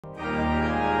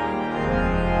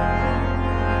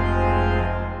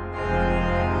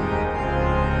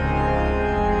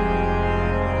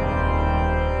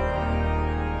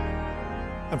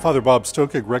Father Bob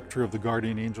Stokig, rector of the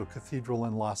Guardian Angel Cathedral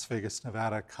in Las Vegas,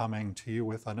 Nevada, coming to you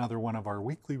with another one of our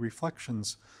weekly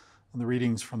reflections on the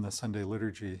readings from the Sunday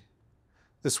liturgy.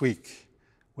 This week,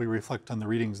 we reflect on the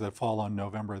readings that fall on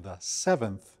November the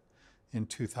 7th in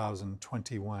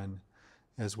 2021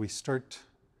 as we start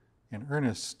in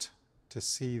earnest to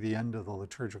see the end of the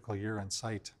liturgical year in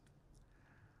sight.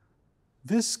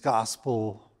 This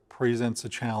gospel presents a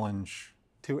challenge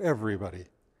to everybody.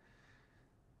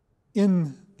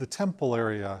 In the temple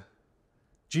area,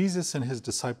 Jesus and his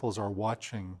disciples are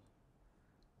watching,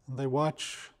 and they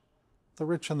watch the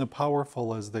rich and the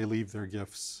powerful as they leave their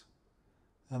gifts.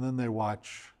 And then they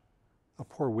watch a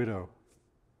poor widow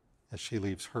as she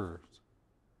leaves hers.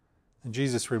 And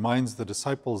Jesus reminds the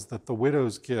disciples that the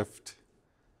widow's gift,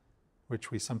 which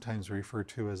we sometimes refer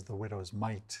to as the widow's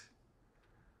mite,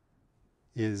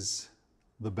 is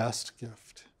the best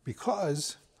gift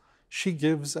because she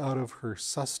gives out of her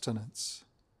sustenance,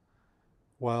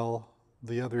 while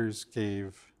the others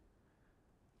gave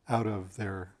out of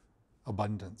their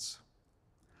abundance.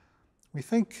 We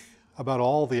think about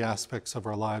all the aspects of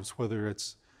our lives, whether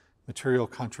it's material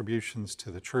contributions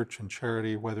to the church and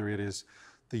charity, whether it is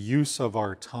the use of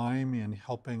our time in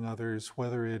helping others,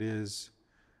 whether it is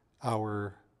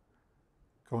our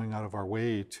going out of our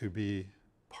way to be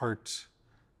part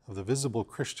of the visible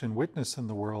Christian witness in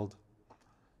the world.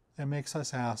 It makes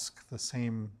us ask the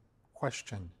same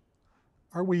question.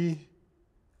 Are we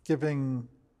giving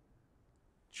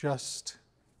just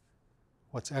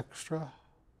what's extra,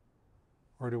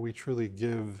 or do we truly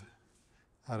give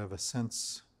out of a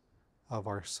sense of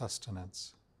our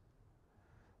sustenance?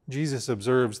 Jesus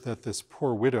observes that this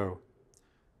poor widow,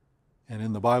 and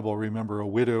in the Bible, remember, a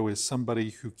widow is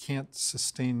somebody who can't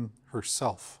sustain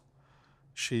herself.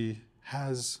 She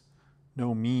has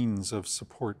no means of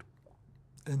support.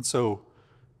 And so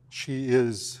she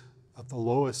is at the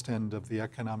lowest end of the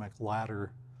economic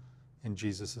ladder in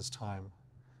Jesus' time.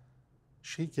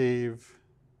 She gave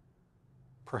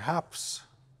perhaps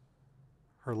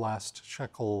her last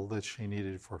shekel that she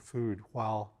needed for food,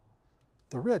 while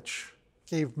the rich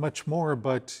gave much more,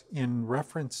 but in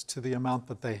reference to the amount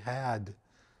that they had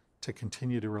to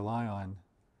continue to rely on.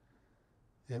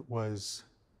 It was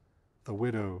the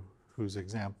widow whose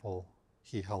example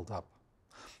he held up.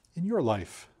 In your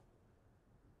life,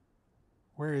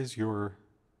 where is your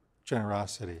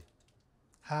generosity?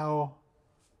 How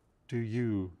do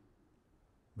you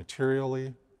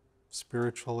materially,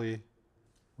 spiritually,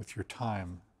 with your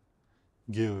time,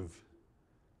 give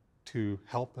to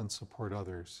help and support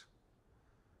others?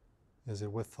 Is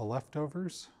it with the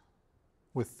leftovers?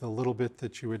 With the little bit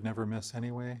that you would never miss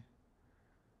anyway?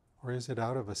 Or is it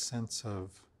out of a sense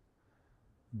of,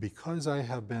 because I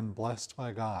have been blessed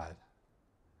by God,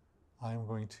 I'm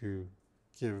going to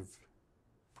give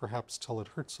perhaps till it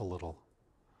hurts a little,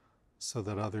 so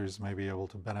that others may be able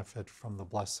to benefit from the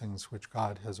blessings which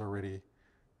God has already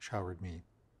showered me?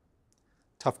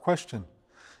 Tough question.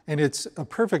 And it's a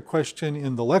perfect question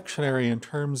in the lectionary in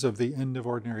terms of the end of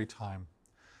ordinary time,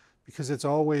 because it's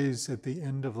always at the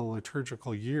end of the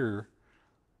liturgical year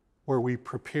where we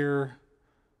prepare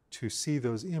to see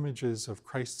those images of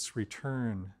Christ's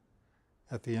return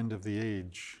at the end of the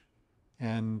age,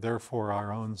 and therefore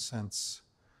our own sense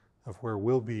of where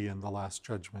we'll be in the last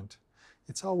judgment.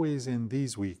 It's always in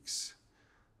these weeks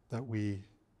that we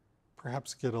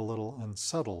perhaps get a little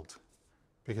unsettled,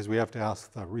 because we have to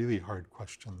ask the really hard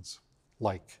questions,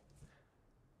 like,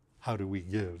 how do we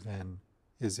give? And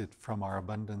is it from our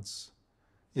abundance?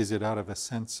 Is it out of a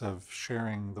sense of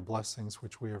sharing the blessings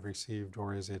which we have received,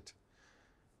 or is it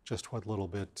just what little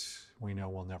bit we know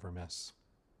we'll never miss?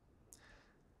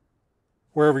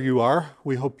 Wherever you are,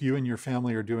 we hope you and your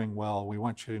family are doing well. We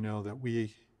want you to know that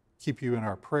we keep you in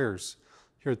our prayers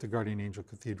here at the Guardian Angel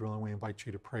Cathedral, and we invite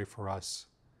you to pray for us.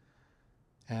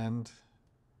 And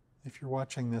if you're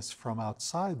watching this from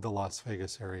outside the Las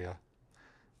Vegas area,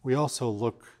 we also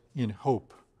look in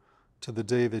hope to the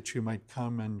day that you might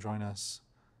come and join us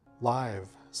live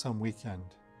some weekend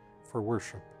for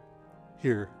worship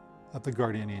here at the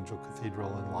Guardian Angel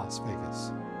Cathedral in Las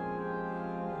Vegas.